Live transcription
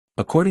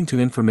According to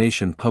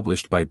information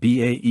published by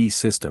BAE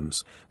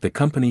Systems, the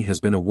company has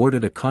been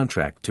awarded a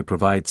contract to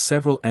provide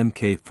several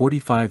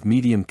Mk45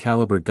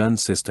 medium-caliber gun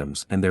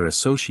systems and their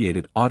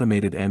associated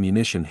automated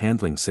ammunition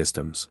handling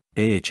systems,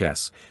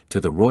 AHS,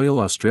 to the Royal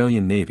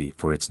Australian Navy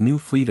for its new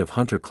fleet of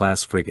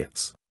Hunter-class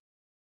frigates.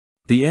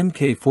 The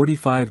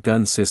Mk45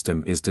 gun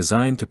system is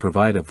designed to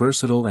provide a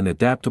versatile and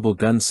adaptable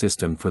gun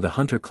system for the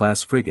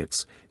Hunter-class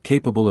frigates,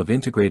 capable of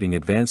integrating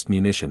advanced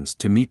munitions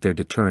to meet their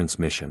deterrence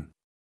mission.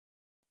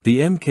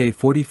 The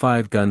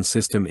Mk45 gun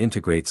system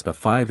integrates a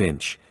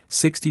 5-inch,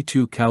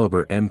 62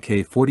 caliber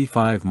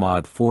Mk45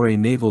 Mod 4A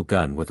naval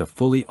gun with a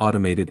fully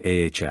automated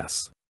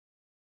AHS.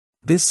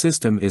 This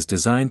system is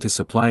designed to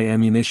supply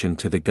ammunition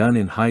to the gun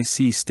in high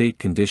sea state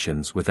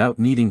conditions without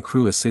needing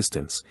crew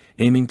assistance,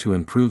 aiming to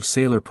improve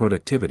sailor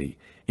productivity,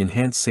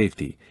 enhance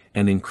safety,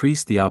 and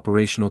increase the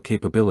operational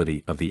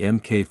capability of the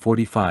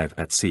Mk45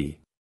 at sea.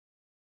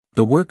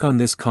 The work on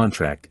this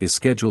contract is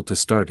scheduled to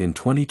start in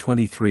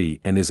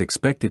 2023 and is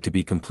expected to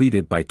be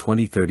completed by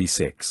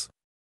 2036.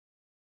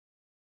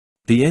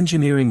 The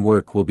engineering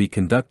work will be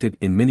conducted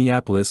in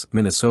Minneapolis,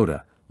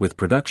 Minnesota, with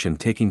production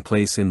taking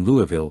place in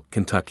Louisville,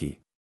 Kentucky.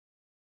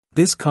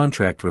 This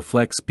contract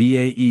reflects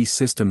BAE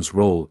Systems'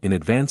 role in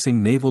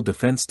advancing naval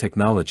defense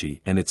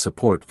technology and its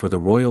support for the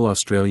Royal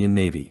Australian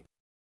Navy.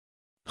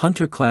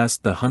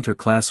 The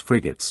Hunter-class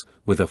frigates,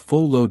 with a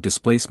full load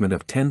displacement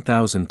of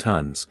 10,000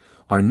 tons,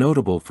 are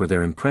notable for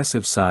their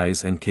impressive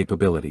size and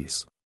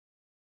capabilities.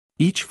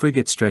 Each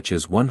frigate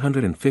stretches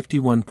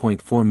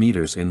 151.4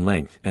 meters in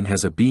length and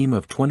has a beam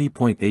of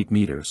 20.8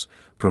 meters,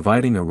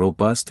 providing a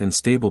robust and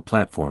stable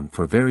platform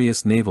for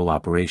various naval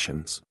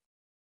operations.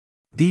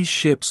 These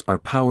ships are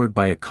powered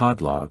by a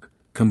CODLOG,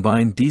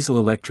 combined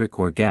diesel-electric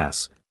or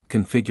gas,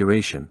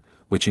 configuration,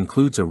 which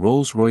includes a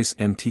Rolls-Royce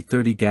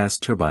MT30 gas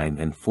turbine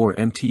and 4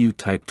 MTU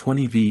Type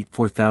 20V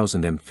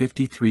 4000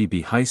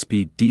 M53B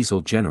high-speed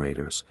diesel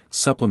generators,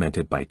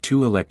 supplemented by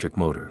 2 electric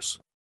motors.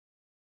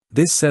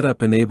 This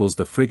setup enables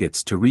the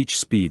frigates to reach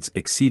speeds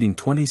exceeding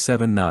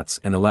 27 knots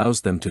and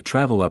allows them to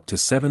travel up to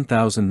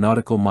 7,000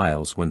 nautical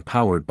miles when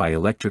powered by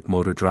electric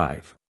motor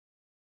drive.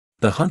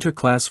 The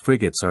Hunter-class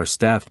frigates are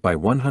staffed by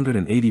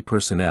 180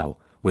 personnel,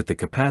 with the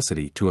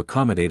capacity to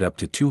accommodate up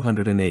to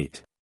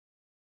 208.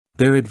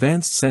 Their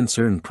advanced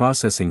sensor and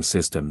processing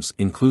systems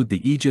include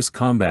the Aegis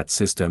Combat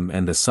System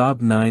and the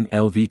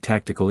SAB-9LV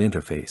Tactical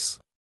Interface.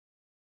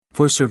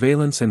 For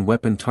surveillance and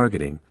weapon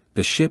targeting,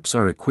 the ships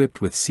are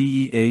equipped with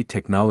CEA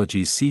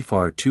Technologies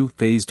CFAR-2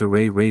 Phased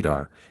Array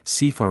Radar,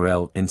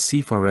 CFAR-L and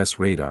CFAR-S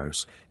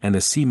radars, and a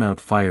Seamount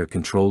Fire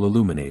Control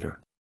Illuminator.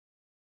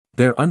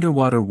 Their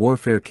underwater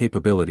warfare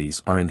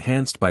capabilities are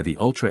enhanced by the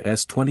Ultra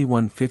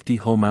S2150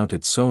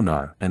 hull-mounted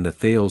sonar and the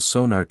Thales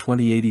Sonar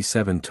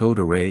 2087 towed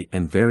array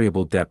and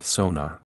variable depth sonar.